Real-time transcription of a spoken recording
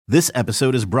This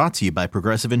episode is brought to you by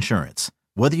Progressive Insurance.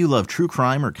 Whether you love true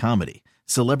crime or comedy,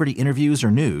 celebrity interviews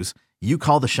or news, you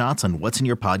call the shots on what's in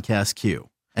your podcast queue.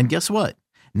 And guess what?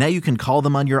 Now you can call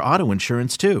them on your auto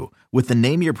insurance too with the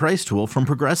Name Your Price tool from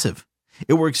Progressive.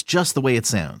 It works just the way it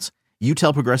sounds. You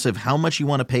tell Progressive how much you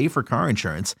want to pay for car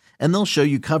insurance, and they'll show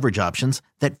you coverage options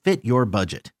that fit your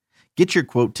budget. Get your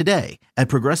quote today at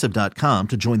Progressive.com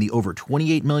to join the over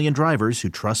 28 million drivers who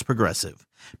trust Progressive.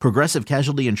 Progressive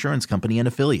Casualty Insurance Company and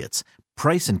Affiliates.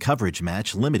 Price and coverage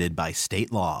match limited by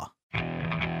state law.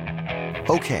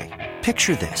 Okay,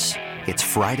 picture this. It's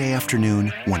Friday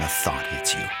afternoon when a thought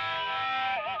hits you.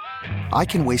 I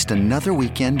can waste another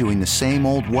weekend doing the same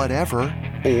old whatever,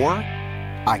 or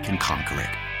I can conquer it.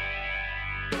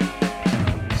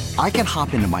 I can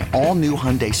hop into my all-new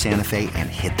Hyundai Santa Fe and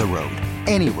hit the road.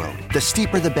 Any road. The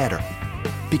steeper, the better.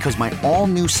 Because my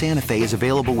all-new Santa Fe is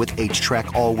available with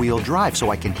H-Track all-wheel drive,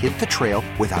 so I can hit the trail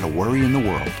without a worry in the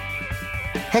world.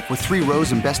 Heck, with 3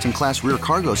 rows and best-in-class rear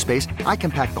cargo space, I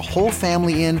can pack the whole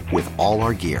family in with all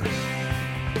our gear.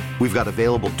 We've got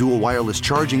available dual wireless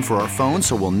charging for our phones,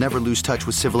 so we'll never lose touch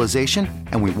with civilization,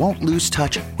 and we won't lose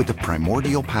touch with the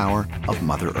primordial power of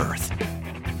Mother Earth.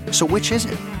 So which is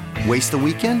it? Waste the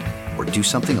weekend or do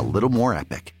something a little more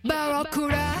epic?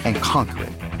 And conquer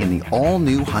it in the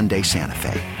all-new Hyundai Santa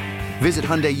Fe. Visit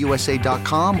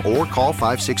HyundaiUSA.com or call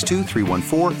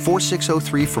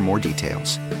 562-314-4603 for more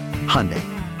details. Hyundai,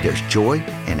 there's joy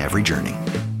in every journey.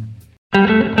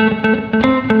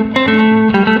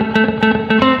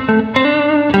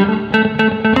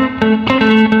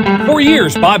 For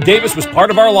years, Bob Davis was part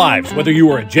of our lives. Whether you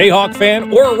were a Jayhawk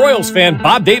fan or a Royals fan,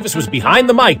 Bob Davis was behind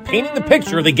the mic, painting the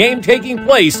picture of the game taking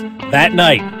place that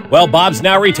night. Well, Bob's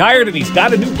now retired, and he's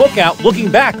got a new book out looking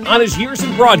back on his years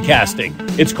in broadcasting.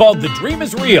 It's called The Dream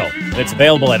is Real, and it's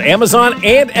available at Amazon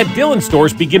and at Dillon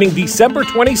stores beginning December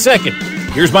 22nd.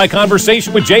 Here's my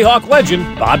conversation with Jayhawk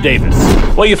legend, Bob Davis.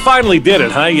 Well, you finally did it,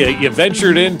 huh? You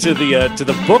ventured into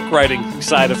the book writing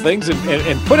side of things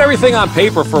and put everything on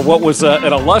paper for what was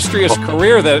an illustrious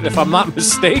career that, if I'm not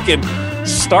mistaken,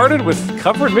 started with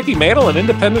covering Mickey Mantle in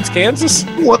Independence, Kansas?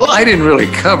 Well, I didn't really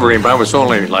cover him. I was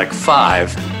only like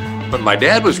 5, but my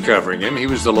dad was covering him. He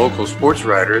was the local sports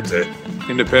writer at the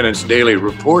Independence Daily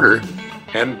Reporter.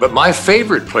 But my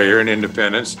favorite player in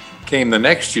Independence came the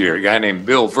next year, a guy named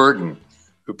Bill Verdon,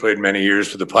 who played many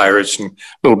years for the Pirates and a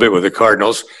little bit with the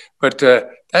Cardinals. But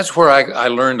that's where I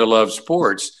learned to love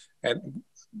sports. And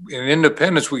in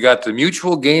Independence, we got the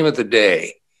mutual game of the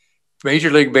day, Major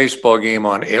League Baseball game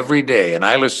on every day. And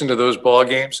I listened to those ball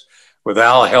games with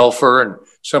Al Helfer and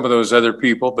some of those other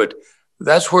people. But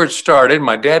that's where it started.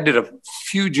 My dad did a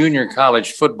few junior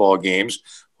college football games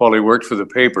while he worked for the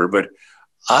paper. But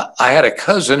I had a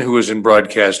cousin who was in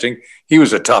broadcasting. He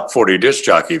was a top 40 disc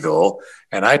jockey, though.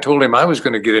 And I told him I was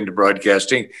going to get into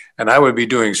broadcasting and I would be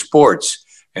doing sports.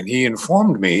 And he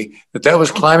informed me that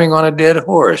was climbing on a dead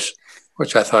horse,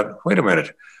 which I thought, wait a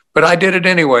minute. But I did it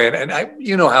anyway. And I,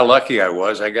 you know how lucky I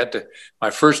was. I got my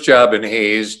first job in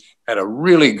Hayes at a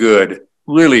really good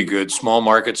small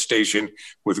market station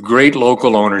with great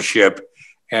local ownership.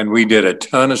 And we did a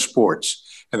ton of sports.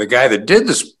 And the guy that did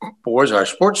the sports, our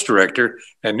sports director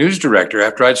and news director,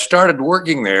 after I'd started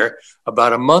working there,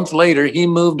 about a month later, he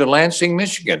moved to Lansing,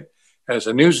 Michigan as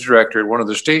a news director at one of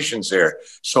the stations there.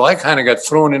 So I kind of got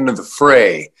thrown into the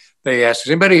fray. They asked,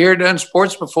 has anybody here done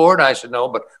sports before? And I said, no,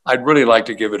 but I'd really like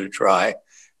to give it a try.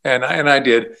 And I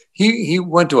did. He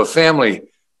went to a family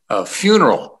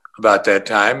funeral about that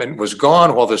time and was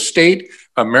gone while the State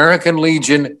American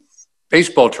Legion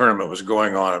baseball tournament was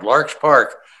going on at Larks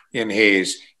Park in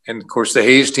Hayes. And of course, the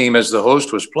Hayes team as the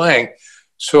host was playing.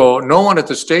 So no one at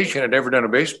the station had ever done a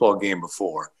baseball game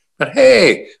before. But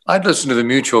hey, I'd listen to the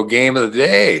mutual game of the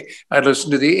day. I'd listen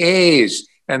to the A's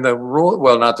and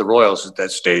not the Royals at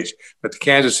that stage, but the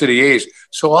Kansas City A's.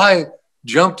 So I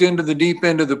jumped into the deep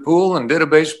end of the pool and did a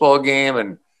baseball game,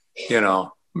 and,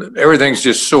 everything's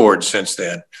just soared since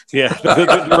then. Yeah,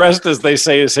 the rest, as they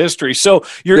say, is history. So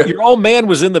your old man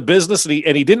was in the business, and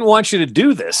he didn't want you to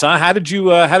do this, huh? How did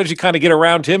you kind of get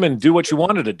around him and do what you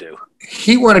wanted to do?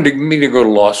 He wanted me to go to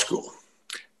law school,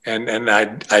 and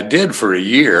I did for a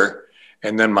year,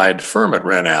 and then my deferment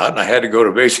ran out, and I had to go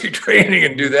to basic training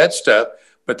and do that stuff.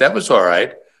 But that was all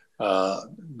right.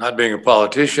 Not being a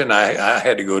politician, I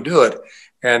had to go do it,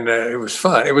 and it was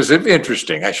fun. It was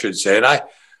interesting, I should say, and I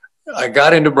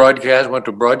got into broadcast, went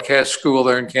to broadcast school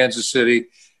there in Kansas City,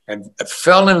 and I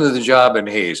fell into the job in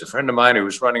Hayes. A friend of mine who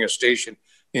was running a station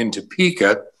in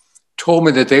Topeka told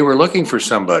me that they were looking for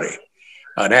somebody,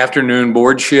 an afternoon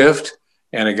board shift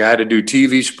and a guy to do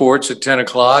TV sports at 10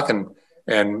 o'clock and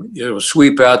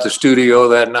sweep out the studio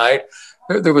that night.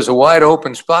 there was a wide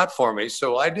open spot for me.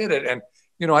 So I did it. And,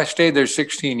 I stayed there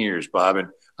 16 years, Bob. And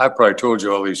I probably told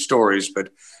you all these stories, but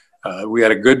we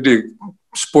had a good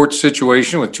sports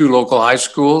situation with 2 local high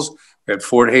schools. We had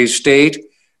Fort Hays State,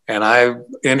 and I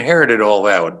inherited all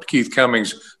that when Keith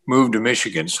Cummings moved to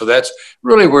Michigan. So that's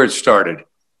really where it started.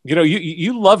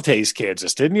 You loved Hays,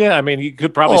 Kansas, didn't you? I mean, you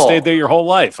could probably stayed there your whole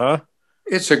life, huh?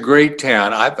 It's a great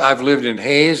town. I've lived in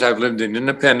Hays. I've lived in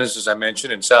Independence, as I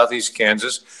mentioned, in southeast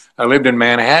Kansas. I lived in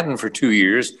Manhattan for 2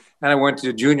 years, and I went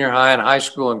to junior high and high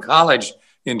school and college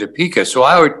in Topeka. So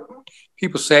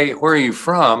people say, "Where are you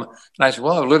from?" And I said,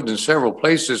 "Well, I've lived in several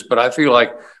places, but I feel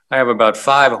like I have about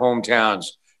 5 hometowns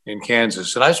in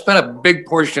Kansas." And I spent a big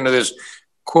portion of this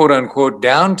quote unquote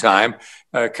downtime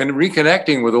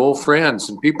reconnecting with old friends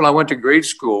and people I went to grade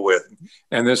school with.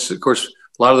 And this, of course,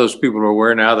 a lot of those people are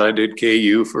aware now that I did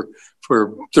KU for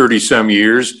 30 some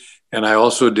years. And I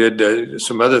also did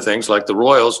some other things like the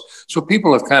Royals. So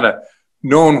people have kind of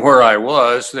known where I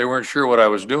was. They weren't sure what I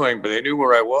was doing, but they knew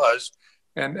where I was.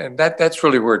 And that's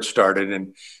really where it started.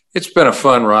 And it's been a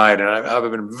fun ride. And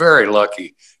I've been very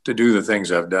lucky to do the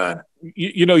things I've done.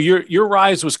 Your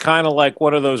rise was kind of like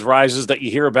one of those rises that you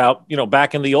hear about,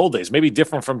 back in the old days, maybe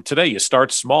different from today. You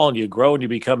start small and you grow and you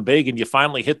become big and you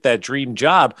finally hit that dream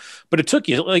job. But it took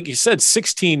you, like you said,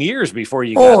 16 years before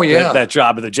you got that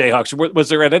job at the Jayhawks. Was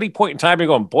there at any point in time you're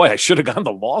going, boy, I should have gone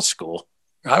to law school?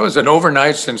 I was an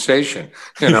overnight sensation,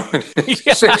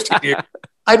 16 years.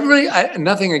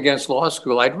 Nothing against law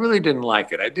school. I really didn't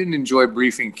like it. I didn't enjoy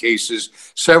briefing cases.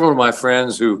 Several of my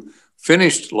friends who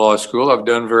finished law school have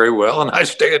done very well, and I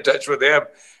stay in touch with them.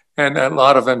 And a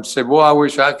lot of them said, "Well, I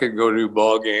wish I could go to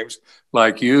ball games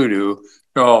like you do."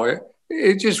 No,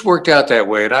 it just worked out that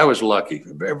way, and I was lucky,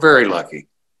 very lucky.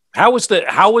 How was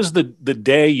the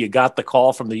day you got the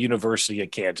call from the University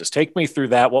of Kansas? Take me through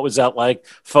that. What was that like?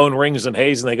 Phone rings in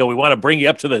Hays, and they go, "We want to bring you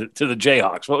up to the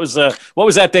Jayhawks." What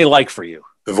was that day like for you?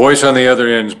 The voice on the other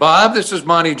end is, "Bob, this is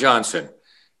Monty Johnson,"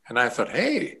 and I thought,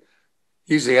 "Hey,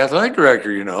 he's the athletic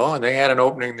director, and they had an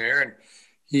opening there, and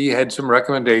he had some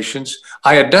recommendations."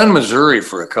 I had done Missouri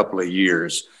for a couple of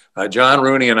years. John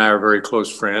Rooney and I are very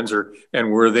close friends,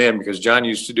 and were then, because John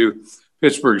used to do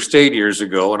Pittsburgh State years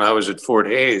ago when I was at Fort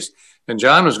Hays. And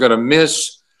John was going to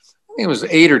miss, I think it was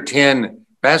 8 or 10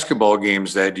 basketball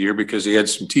games that year because he had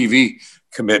some TV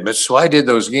commitments. So I did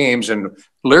those games, and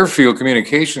Learfield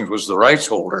Communications was the rights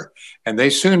holder, and they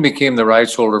soon became the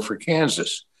rights holder for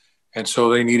Kansas. And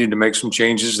so they needed to make some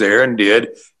changes there and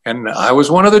did. And I was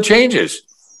one of the changes,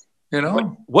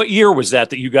 What year was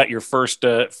that you got your first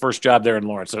job there in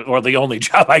Lawrence, or the only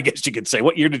job, I guess you could say?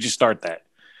 What year did you start that?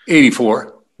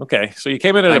 84. Okay. So you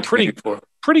came in at a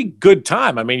pretty good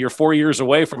time. I mean, you're 4 years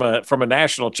away from a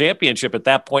national championship at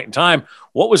that point in time.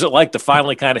 What was it like to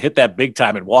finally kind of hit that big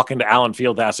time and walk into Allen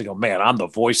Fieldhouse and go, "Man, I'm the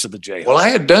voice of the Jayhawks"? Well, I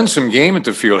had done some game at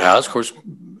the Fieldhouse, of course,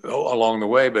 along the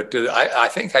way, but I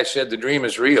think I said the dream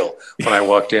is real when I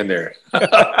walked in there.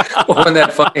 Wasn't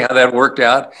that funny how that worked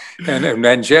out? And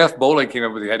then Jeff Boley came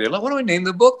up with the idea, "Why don't we name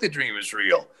the book The Dream is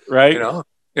Real?" Right. The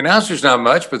announcer's not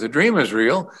much, but the dream is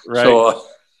real. Right. So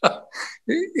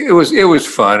it was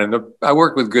fun. And I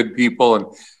worked with good people and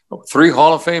 3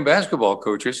 Hall of Fame basketball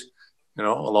coaches,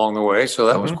 along the way. So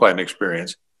that was quite an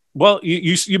experience. Well,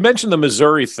 you mentioned the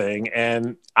Missouri thing,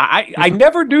 and I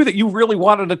never knew that you really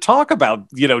wanted to talk about,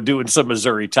 doing some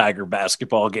Missouri Tiger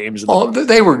basketball games. Oh,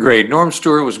 they were great. Norm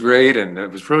Stewart was great, and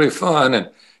it was really fun, and,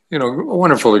 a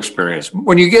wonderful experience.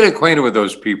 When you get acquainted with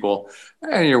those people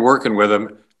and you're working with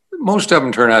them, most of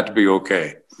them turn out to be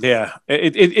okay. Yeah,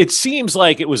 it seems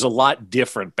like it was a lot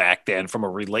different back then from a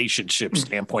relationship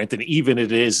standpoint than even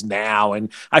it is now.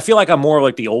 And I feel like I'm more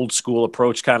like the old school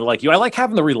approach, kind of like you. I like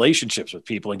having the relationships with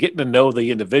people and getting to know the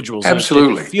individuals.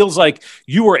 Absolutely. It feels like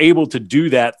you were able to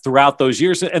do that throughout those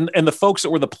years. And the folks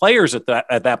that were the players at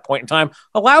that point in time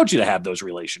allowed you to have those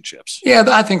relationships. Yeah,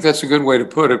 I think that's a good way to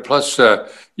put it. Plus,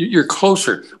 you're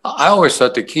closer. I always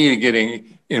thought the key to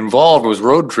getting involved was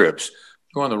road trips.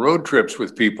 Go on the road trips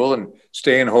with people and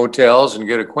stay in hotels and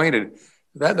get acquainted.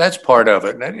 That's part of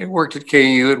it. And it worked at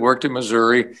KU. It worked at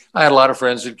Missouri. I had a lot of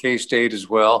friends at K-State as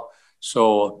well.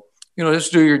 So,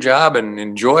 just do your job and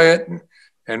enjoy it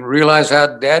and realize how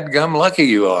dadgum lucky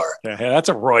you are. Yeah, that's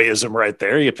a Royism right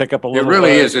there. You pick up a little. It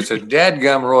really is. It's a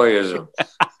dadgum Royism.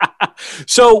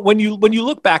 So when you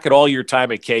look back at all your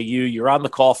time at KU, you're on the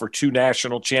call for 2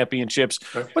 national championships.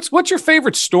 What's your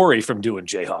favorite story from doing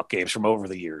Jayhawk games from over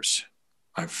the years?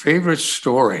 My favorite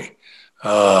story.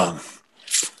 I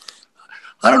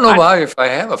don't know if I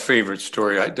have a favorite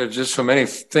story. There's just so many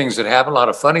things that happen, a lot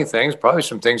of funny things, probably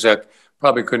some things I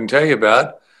probably couldn't tell you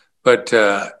about. But,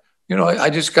 I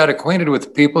just got acquainted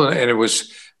with people, and it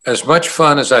was as much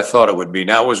fun as I thought it would be.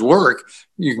 Now, it was work.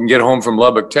 You can get home from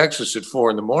Lubbock, Texas at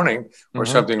 4 a.m. or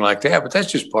something like that, but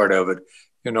that's just part of it,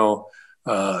 you know.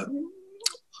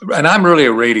 And I'm really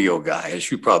a radio guy, as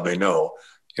you probably know.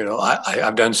 You know,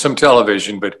 I've done some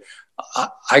television, but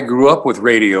I grew up with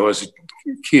radio as a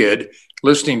kid,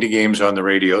 listening to games on the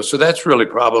radio. So that's really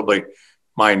probably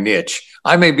my niche.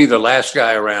 I may be the last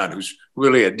guy around who's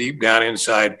really a deep down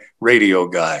inside radio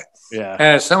guy. Yeah. And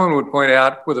as someone would point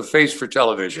out, with a face for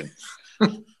television.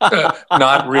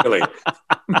 Not really.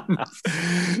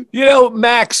 You know,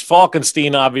 Max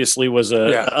Falkenstein obviously was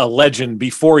a legend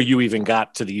before you even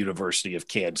got to the University of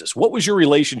Kansas. What was your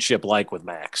relationship like with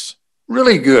Max?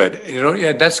 Really good. You know,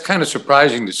 yeah, that's kind of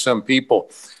surprising to some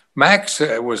people. Max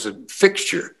was a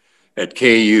fixture at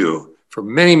KU for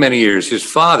many, many years. His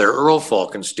father, Earl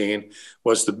Falkenstein,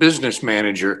 was the business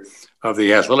manager of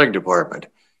the athletic department,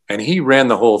 and he ran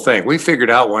the whole thing. We figured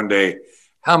out one day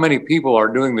how many people are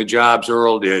doing the jobs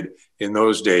Earl did in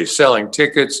those days, selling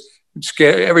tickets,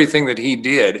 everything that he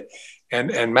did.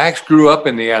 And Max grew up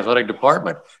in the athletic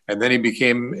department, and then he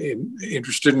became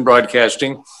interested in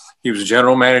broadcasting. He was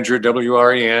general manager at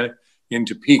WREN in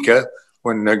Topeka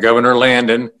when Governor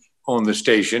Landon owned the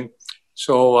station.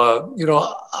 So, you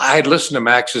know, I had listened to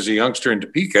Max as a youngster in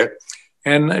Topeka,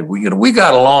 and we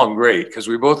got along great because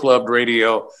we both loved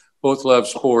radio, both loved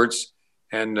sports,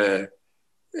 and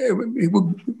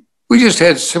we just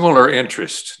had similar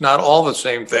interests. Not all the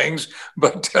same things,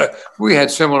 but we had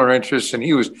similar interests, and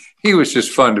he was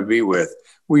just fun to be with.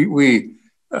 We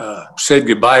said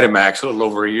goodbye to Max a little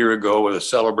over a year ago with a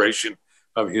celebration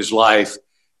of his life,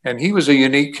 and he was a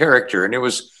unique character. And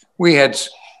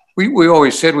we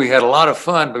always said we had a lot of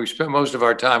fun, but we spent most of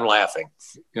our time laughing.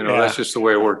 You know, That's just the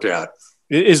way it worked out.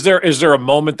 Is there a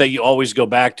moment that you always go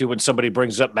back to when somebody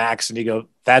brings up Max and you go,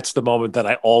 that's the moment that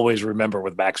I always remember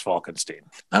with Max Falkenstein?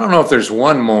 I don't know if there's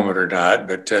one moment or not,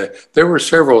 but there were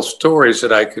several stories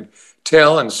that I could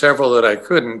tell and several that I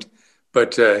couldn't.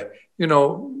 But, you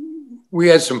know, we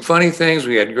had some funny things.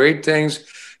 We had great things.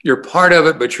 You're part of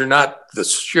it, but you're not the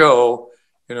show.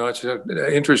 You know, it's an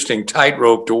interesting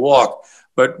tightrope to walk.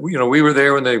 But, you know, we were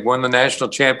there when they won the national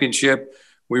championship.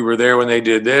 We were there when they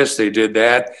did this, they did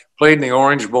that, played in the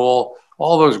Orange Bowl,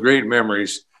 all those great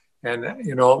memories. And,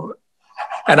 you know,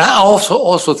 and I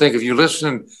also think if you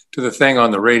listen to the thing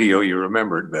on the radio, you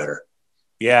remember it better.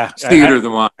 Yeah. It's theater of the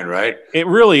mind, right? It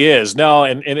really is. No,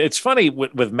 and it's funny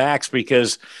with Max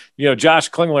because, you know,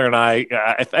 Josh Klingler and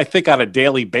I think on a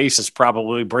daily basis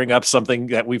probably bring up something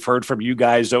that we've heard from you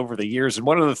guys over the years. And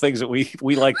one of the things that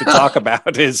we like to talk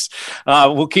about is,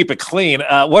 we'll keep it clean.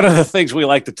 One of the things we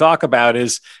like to talk about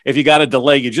is if you got a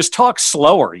delay, you just talk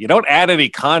slower. You don't add any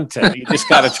content. You just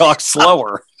got to talk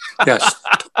slower. Yes.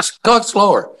 Talk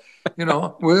slower. You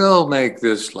know, we'll make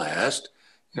this last,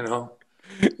 you know.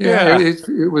 Yeah,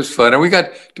 it was fun. And we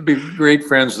got to be great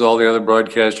friends with all the other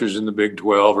broadcasters in the Big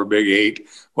 12 or Big 8,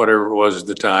 whatever it was at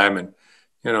the time. And,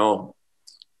 you know,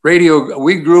 radio,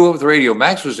 we grew up with radio.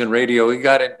 Max was in radio. He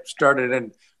got it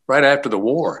started right after the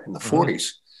war in the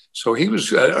 40s. So he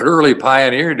was an early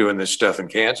pioneer doing this stuff in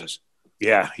Kansas.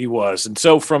 Yeah, he was. And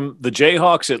so from the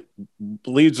Jayhawks, it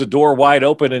leaves the door wide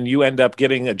open and you end up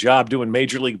getting a job doing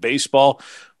Major League Baseball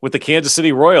with the Kansas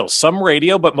City Royals. Some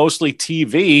radio, but mostly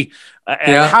TV.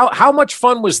 And how much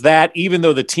fun was that, even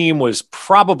though the team was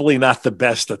probably not the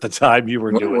best at the time you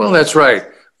were doing it? Well, that's right.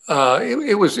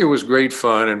 It was great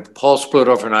fun. And Paul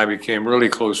Splithoff and I became really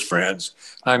close friends.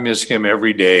 I miss him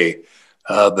every day.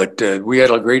 But we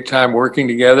had a great time working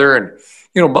together. And,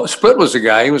 you know, Split was a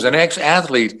guy, he was an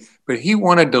ex-athlete, but he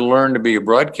wanted to learn to be a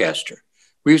broadcaster.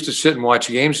 We used to sit and watch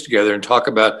games together and talk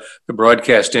about the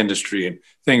broadcast industry and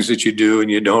things that you do and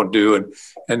you don't do.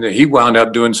 And he wound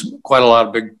up doing quite a lot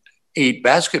of Big 8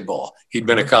 basketball. He'd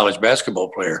been a college basketball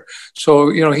player. So,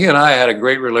 you know, he and I had a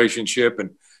great relationship.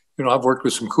 And, you know, I've worked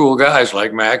with some cool guys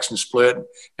like Max and Split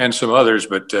and some others,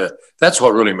 but that's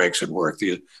what really makes it work,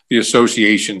 the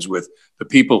associations with the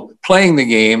people playing the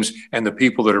games and the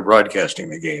people that are broadcasting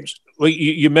the games. Well,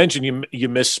 you mentioned you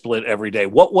miss Split every day.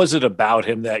 What was it about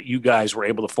him that you guys were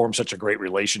able to form such a great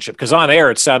relationship? Because on air,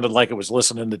 it sounded like it was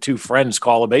listening to two friends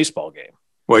call a baseball game.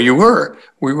 Well, you were.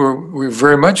 We were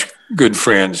very much good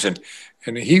friends, and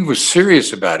he was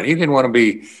serious about it. He didn't want to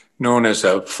be known as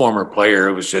a former player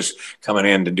who was just coming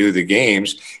in to do the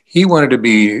games. He wanted to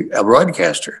be a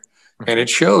broadcaster, and it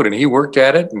showed, and he worked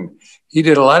at it, and he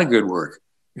did a lot of good work.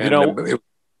 And,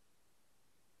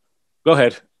 go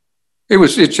ahead.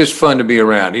 It's just fun to be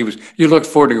around. You looked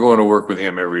forward to going to work with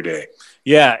him every day.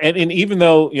 Yeah, and even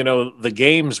though, the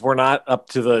games were not up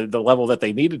to the level that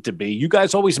they needed to be, you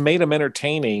guys always made them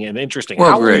entertaining and interesting.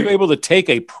 Well, How were great. you able to take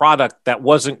a product that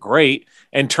wasn't great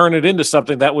and turn it into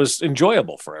something that was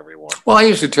enjoyable for everyone? Well, I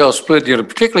used to tell Split,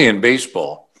 particularly in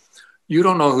baseball, you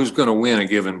don't know who's going to win a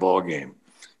given ball game.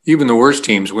 Even the worst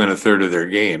teams win a third of their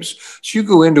games. So you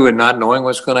go into it not knowing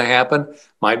what's going to happen.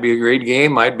 Might be a great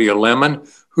game, might be a lemon.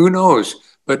 Who knows?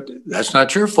 But that's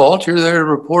not your fault. You're there to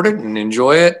report it and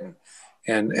enjoy it.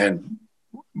 And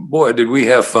boy, did we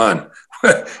have fun.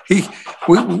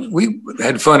 we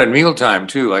had fun at mealtime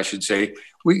too, I should say.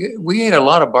 We ate a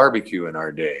lot of barbecue in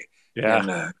our day. Yeah.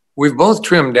 And we've both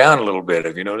trimmed down a little bit.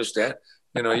 Have you noticed that?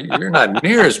 You're not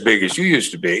near as big as you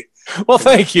used to be. Well,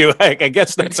 thank you. I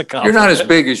guess that's a compliment. You're not as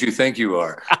big as you think you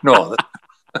are. No.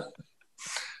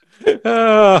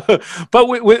 But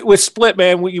with Split,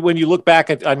 man, when you look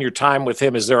back on your time with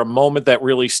him, is there a moment that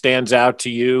really stands out to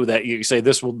you that you say,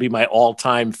 this will be my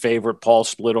all-time favorite Paul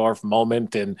Splittorff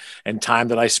moment and time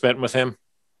that I spent with him?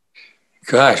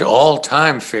 Gosh,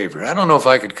 all-time favorite. I don't know if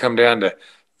I could come down to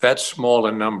that small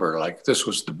a number, like this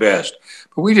was the best.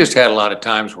 But we just had a lot of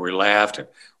times where we laughed and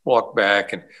walked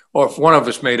back, or if one of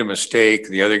us made a mistake,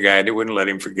 the other guy, they wouldn't let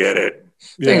him forget it.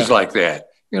 Things like that.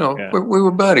 We were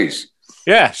buddies.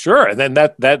 Yeah, sure. And then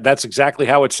that's exactly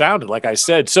how it sounded, like I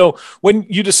said. So when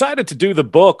you decided to do the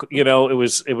book, it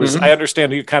was Mm-hmm. I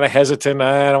understand you're kind of hesitant.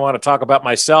 I don't want to talk about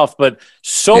myself, but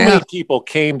so many people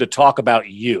came to talk about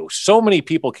you. So many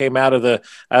people came out of the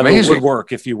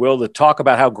woodwork, if you will, to talk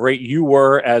about how great you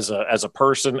were as a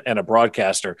person and a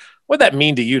broadcaster. What did that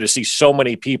mean to you to see so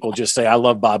many people just say, I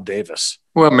love Bob Davis?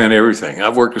 Well, it meant everything.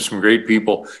 I've worked with some great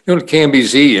people,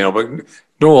 KMBZ, but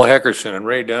Noel Heckerson and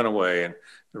Ray Dunaway and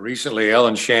recently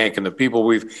Ellen Shank and the people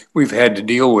we've had to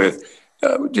deal with,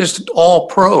 just all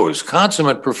pros,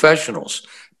 consummate professionals.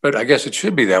 But I guess it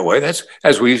should be that way. That's,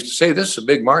 as we used to say, this is a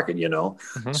big market,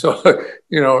 Mm-hmm. So,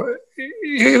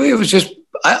 it was just,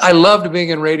 I loved being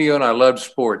in radio and I loved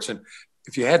sports. And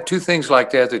if you had two things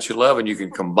like that you love and you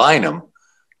can combine them,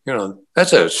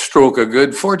 that's a stroke of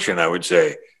good fortune, I would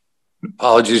say.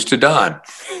 Apologies to Don.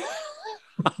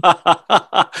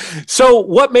 So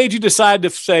what made you decide to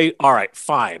say, all right,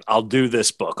 fine, I'll do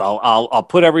this book. I'll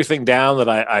put everything down that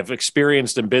I've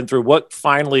experienced and been through. What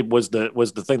finally was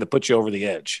the thing that put you over the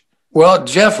edge? Well,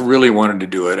 Jeff really wanted to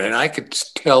do it. And I could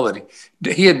tell that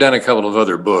he had done a couple of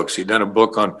other books. He'd done a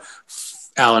book on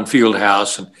Allen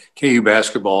Fieldhouse and KU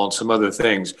basketball and some other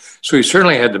things. So he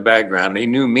certainly had the background. He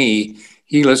knew me.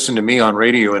 He listened to me on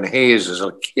radio in Hayes as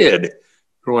a kid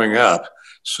growing up.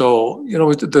 So,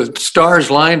 the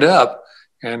stars lined up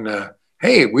and,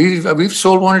 hey, we've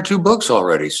sold one or two books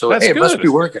already. So, That's it good. Must be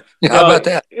working. How about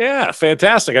that? Yeah,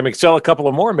 fantastic. I mean, sell a couple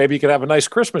of more. Maybe you could have a nice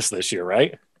Christmas this year,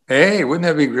 right? Hey, wouldn't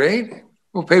that be great?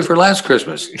 We'll pay for last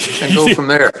Christmas and go from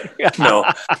there. No,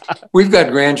 we've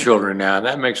got grandchildren now, and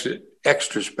that makes it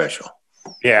extra special.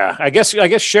 Yeah, I guess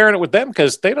sharing it with them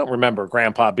because they don't remember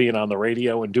Grandpa being on the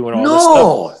radio and doing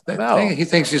all this stuff. No, he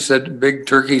thinks he's a big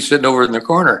turkey sitting over in the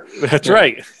corner. That's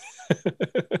right.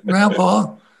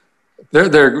 Grandpa,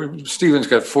 Stephen's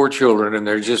got 4 children, and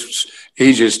they're just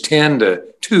ages 10 to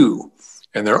 2,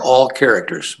 and they're all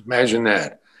characters. Imagine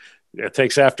that. It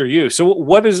takes after you. So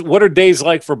what are days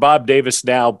like for Bob Davis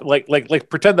now? Like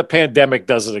pretend the pandemic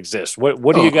doesn't exist.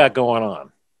 What do you got going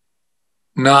on?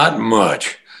 Not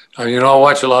much. I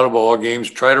watch a lot of ball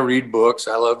games, try to read books.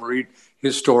 I love to read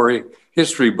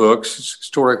history books,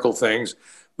 historical things.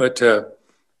 But,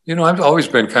 I've always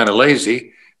been kind of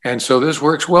lazy. And so this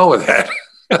works well with that.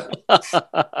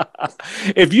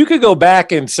 If you could go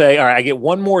back and say, all right, I get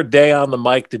one more day on the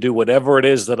mic to do whatever it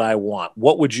is that I want,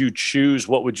 what would you choose?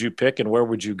 What would you pick? And where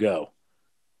would you go?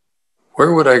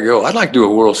 Where would I go? I'd like to do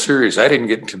a World Series. I didn't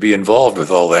get to be involved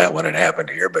with all that when it happened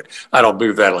here, but I don't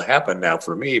believe that'll happen now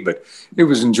for me. But it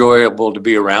was enjoyable to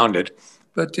be around it.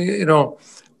 But, the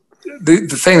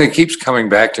thing that keeps coming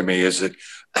back to me is that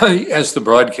as the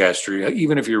broadcaster,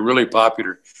 even if you're really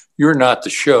popular, you're not the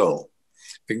show.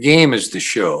 The game is the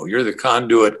show. You're the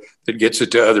conduit that gets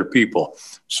it to other people.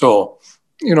 So,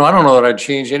 I don't know that I'd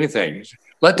change anything.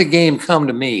 Let the game come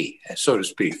to me, so to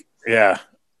speak. Yeah.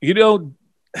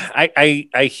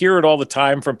 I hear it all the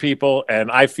time from people,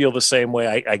 and I feel the same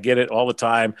way. I get it all the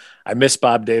time. I miss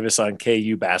Bob Davis on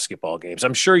KU basketball games.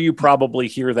 I'm sure you probably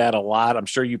hear that a lot. I'm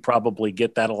sure you probably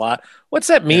get that a lot. What's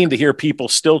that mean to hear people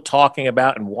still talking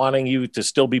about and wanting you to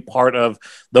still be part of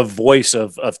the voice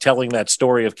of telling that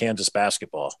story of Kansas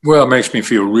basketball? Well, it makes me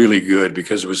feel really good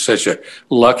because it was such a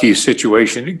lucky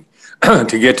situation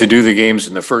to get to do the games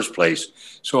in the first place.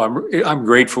 So I'm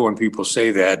grateful when people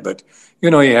say that, but you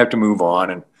have to move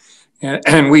on,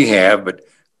 and we have. But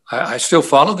I still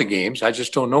follow the games. I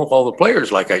just don't know all the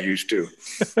players like I used to.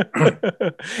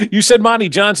 You said Monty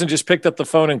Johnson just picked up the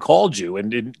phone and called you.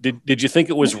 And did you think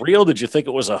it was real? Did you think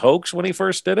it was a hoax when he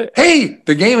first did it? Hey,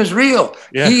 the game is real.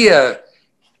 Yeah.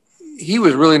 He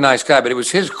was a really nice guy, but it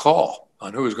was his call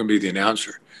on who was going to be the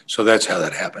announcer. So that's how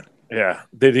that happened. Yeah.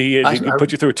 Did he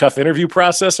put you through a tough interview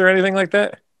process or anything like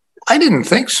that? I didn't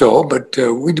think so, but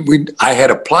I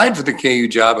had applied for the KU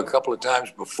job a couple of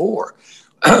times before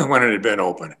when it had been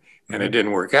open, and it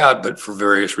didn't work out, but for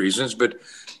various reasons. But,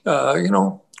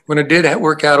 when it did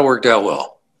work out, it worked out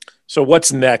well. So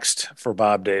what's next for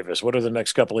Bob Davis? What are the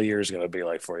next couple of years going to be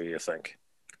like for you think?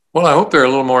 Well, I hope they're a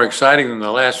little more exciting than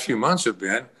the last few months have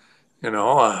been.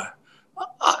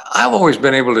 I've always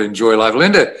been able to enjoy life.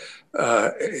 Linda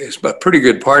is a pretty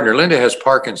good partner. Linda has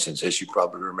Parkinson's, as you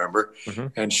probably remember,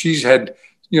 and she's had,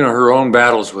 her own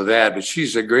battles with that, but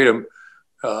she's a great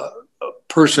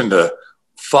person to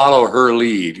follow her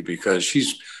lead because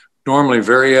she's normally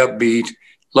very upbeat,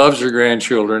 loves her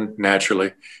grandchildren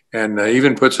naturally, and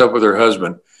even puts up with her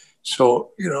husband.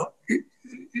 So,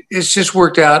 it's just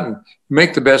worked out, and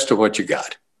make the best of what you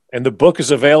got. And the book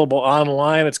is available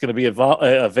online. It's going to be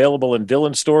available in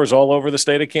Dillon stores all over the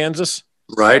state of Kansas.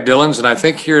 Right, Dillon's, and I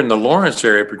think here in the Lawrence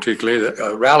area, particularly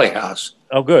the Rally House.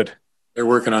 Oh, good. They're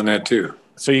working on that too.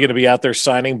 So you're going to be out there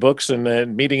signing books and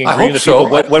meeting and I greeting hope the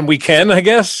people so. when we can, I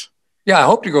guess. Yeah, I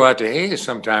hope to go out to Hayes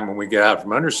sometime when we get out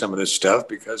from under some of this stuff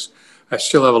because I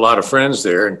still have a lot of friends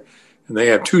there, and they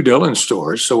have 2 Dillon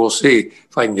stores. So we'll see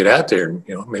if I can get out there and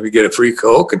maybe get a free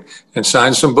Coke and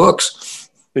sign some books.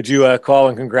 Did you call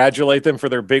and congratulate them for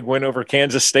their big win over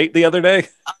Kansas State the other day?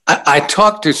 I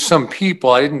talked to some people.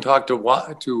 I didn't talk to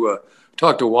Wyatt,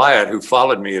 who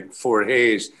followed me at Fort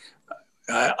Hayes.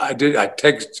 I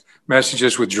text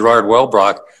messages with Gerard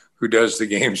Welbrock, who does the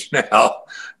games now.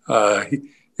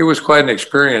 It was quite an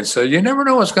experience. You never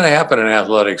know what's going to happen in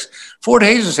athletics. Fort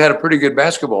Hayes has had a pretty good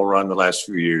basketball run the last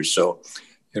few years. So,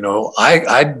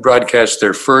 I broadcast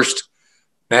their first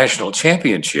national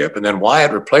championship, and then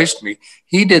Wyatt replaced me.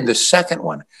 He did the second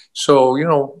one.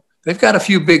 So, they've got a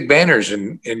few big banners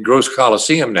in Gross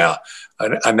Coliseum now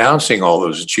announcing all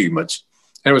those achievements.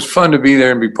 And it was fun to be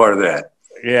there and be part of that.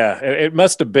 Yeah, it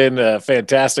must have been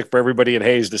fantastic for everybody at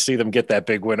Hayes to see them get that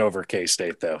big win over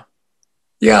K-State, though.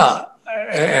 Yeah,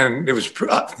 and it was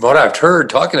what I've heard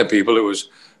talking to people. It was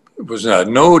a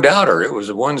no doubter. It was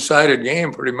a one-sided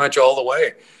game pretty much all the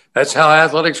way. That's how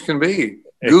athletics can be.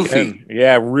 Goofy.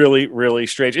 Yeah, really, really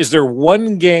strange. Is there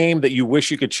one game that you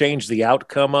wish you could change the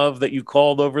outcome of that you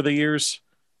called over the years?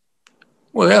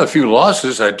 Well, they had a few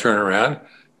losses I'd turn around,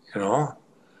 I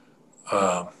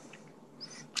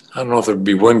don't know if there'd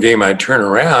be one game I'd turn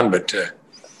around, but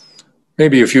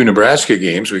maybe a few Nebraska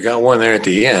games. We got one there at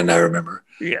the end, I remember.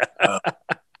 Yeah.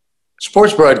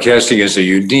 Sports broadcasting is a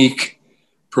unique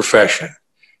profession.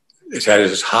 It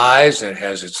has its highs and it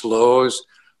has its lows,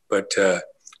 but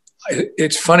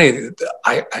it's funny.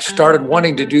 I started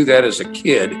wanting to do that as a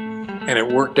kid, and it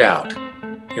worked out.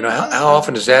 How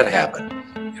often does that happen?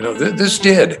 This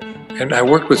did. And I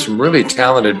worked with some really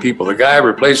talented people. The guy I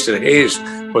replaced at Hayes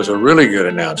was a really good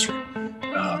announcer.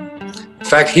 In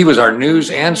fact, he was our news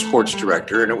and sports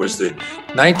director, and it was the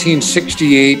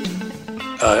 1968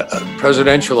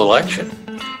 presidential election.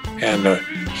 And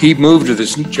he moved to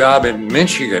this job in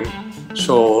Michigan.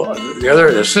 So the other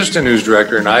assistant news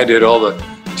director and I did all the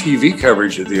TV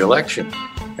coverage of the election.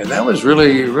 And that was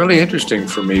really, really interesting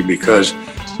for me because,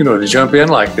 to jump in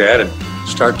like that and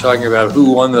start talking about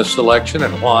who won this election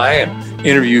and why and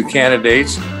interview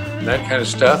candidates and that kind of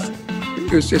stuff.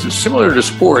 It's similar to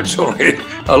sports, only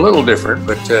a little different,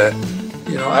 but,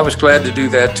 I was glad to do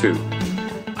that too.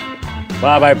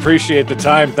 Bob, I appreciate the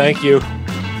time. Thank you.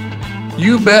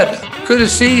 You bet. Good to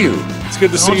see you. It's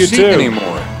good to see you too. Anymore.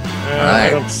 I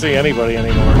don't see anybody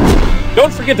anymore.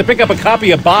 Don't forget to pick up a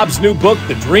copy of Bob's new book,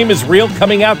 The Dream is Real,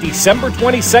 coming out December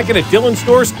 22nd at Dillon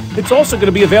stores. It's also going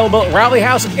to be available at Rally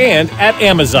House and at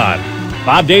Amazon.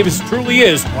 Bob Davis truly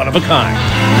is one of a kind.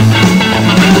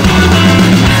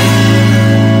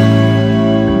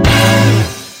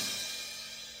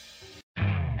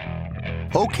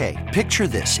 Okay, picture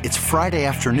this. It's Friday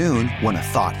afternoon when a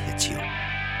thought hits you.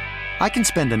 I can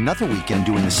spend another weekend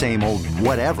doing the same old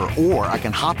whatever, or I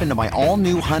can hop into my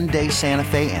all-new Hyundai Santa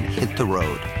Fe and hit the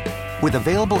road. With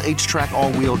available H-Track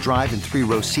all-wheel drive and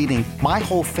 3-row seating, my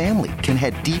whole family can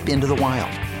head deep into the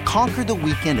wild. Conquer the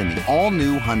weekend in the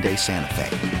all-new Hyundai Santa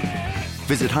Fe.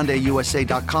 Visit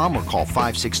HyundaiUSA.com or call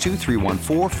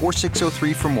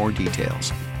 562-314-4603 for more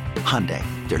details. Hyundai,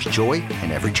 there's joy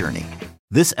in every journey.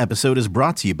 This episode is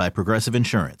brought to you by Progressive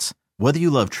Insurance. Whether you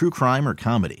love true crime or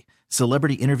comedy,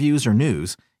 celebrity interviews or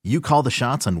news, you call the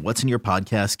shots on what's in your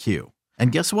podcast queue.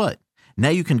 And guess what? Now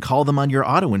you can call them on your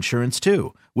auto insurance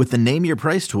too with the Name Your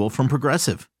Price tool from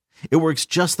Progressive. It works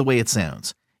just the way it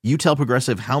sounds. You tell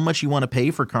Progressive how much you want to pay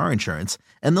for car insurance,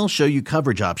 and they'll show you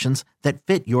coverage options that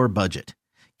fit your budget.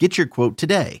 Get your quote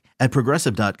today at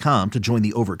Progressive.com to join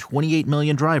the over 28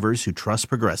 million drivers who trust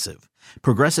Progressive.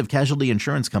 Progressive Casualty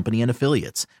Insurance Company and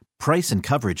Affiliates. Price and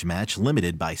coverage match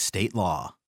limited by state law.